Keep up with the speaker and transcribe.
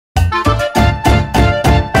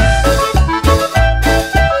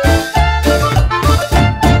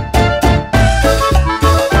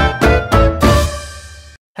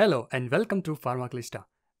Hello and welcome to Pharmaclista.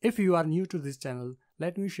 If you are new to this channel,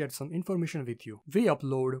 let me share some information with you. We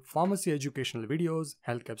upload pharmacy educational videos,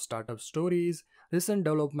 healthcare startup stories, recent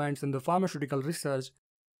developments in the pharmaceutical research.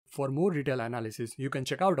 For more detailed analysis, you can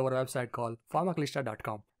check out our website called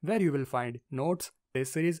pharmaclista.com, where you will find notes,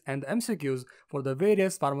 test series and MCQs for the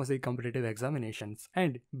various pharmacy competitive examinations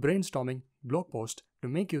and brainstorming blog posts to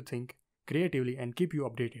make you think creatively and keep you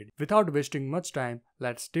updated. Without wasting much time,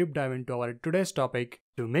 let's deep dive into our today's topic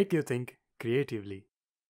to make you think creatively.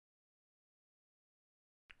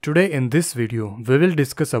 Today in this video, we will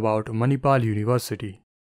discuss about Manipal University.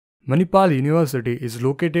 Manipal University is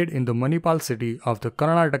located in the Manipal city of the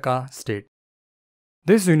Karnataka state.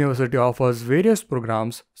 This university offers various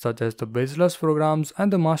programs such as the bachelor's programs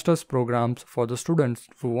and the master's programs for the students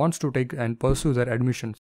who wants to take and pursue their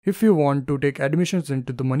admissions. If you want to take admissions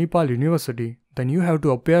into the Manipal University, then you have to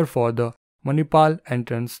appear for the Manipal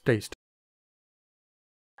Entrance Test.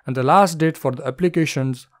 And the last date for the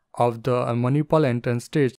applications of the Manipal Entrance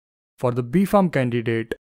Test for the B.pharm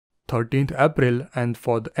candidate 13th April and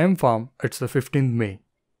for the M.pharm it's the 15th May.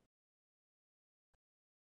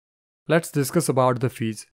 Let's discuss about the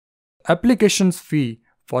fees. Applications fee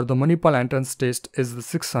for the Manipal Entrance Test is the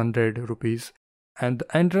 600 rupees. And the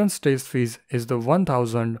entrance test fees is the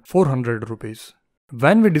 1400 rupees.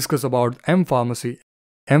 When we discuss about M-pharmacy,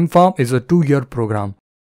 M-pharm is a 2-year program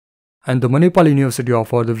and the Manipal University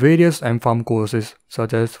offers the various M-pharm courses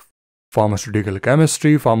such as pharmaceutical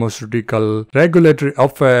chemistry, pharmaceutical regulatory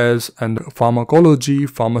affairs and pharmacology,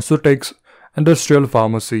 pharmaceutics, industrial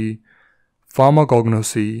pharmacy,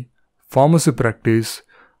 pharmacognosy, pharmacy practice,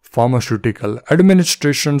 pharmaceutical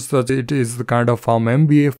administration, such it is the kind of pharm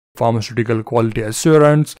MBA, pharmaceutical quality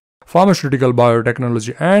assurance, pharmaceutical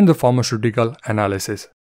biotechnology and the pharmaceutical analysis.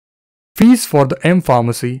 Fees for the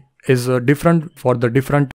M-pharmacy is different for the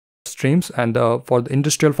different streams and for the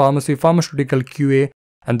industrial pharmacy, pharmaceutical QA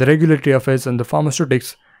and the regulatory affairs and the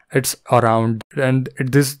pharmaceutics it's around, and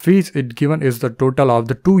this fees it given is the total of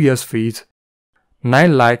the 2 years fees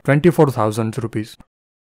 9,24,000 rupees.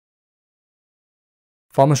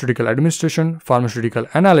 Pharmaceutical administration, pharmaceutical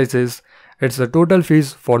analysis, it's the total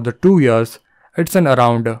fees for the 2 years, it's an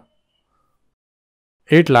around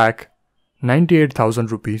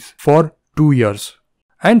 8,98,000 rupees for 2 years.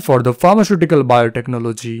 And for the pharmaceutical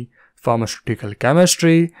biotechnology, pharmaceutical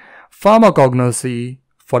chemistry, pharmacognosy,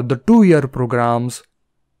 for the 2-year programs,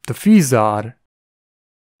 the fees are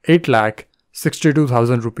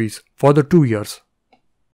 8,62,000 rupees for the 2 years.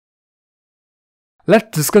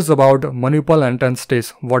 Let's discuss about Manipal Entrance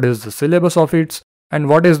Test, what is the syllabus of it and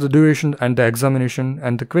what is the duration and the examination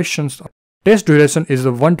and the questions. Test duration is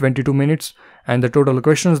 122 minutes and the total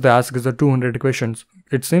questions they ask is 200 questions.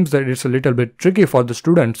 It seems that it's a little bit tricky for the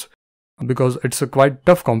students because it's a quite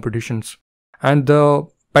tough competitions. And the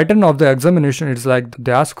pattern of the examination is like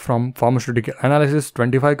they ask from pharmaceutical analysis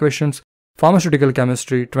 25 questions, pharmaceutical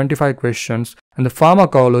chemistry 25 questions and the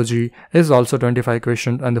pharmacology is also 25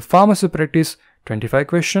 questions and the pharmacy practice 25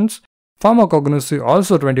 questions, pharmacognosy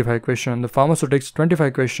also 25 questions, the pharmaceutics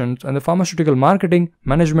 25 questions and the pharmaceutical marketing,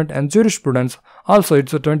 management and jurisprudence also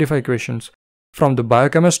it's 25 questions. From the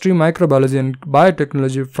biochemistry, microbiology and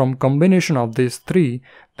biotechnology, from combination of these three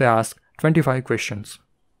they ask 25 questions.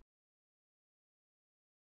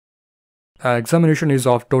 Examination is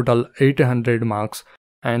of total 800 marks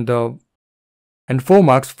and 4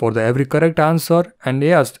 marks for the every correct answer, and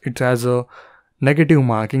yes it has a negative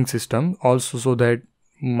marking system also, so that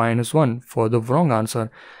 -1 for the wrong answer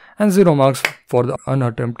and 0 marks for the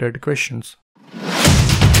unattempted questions.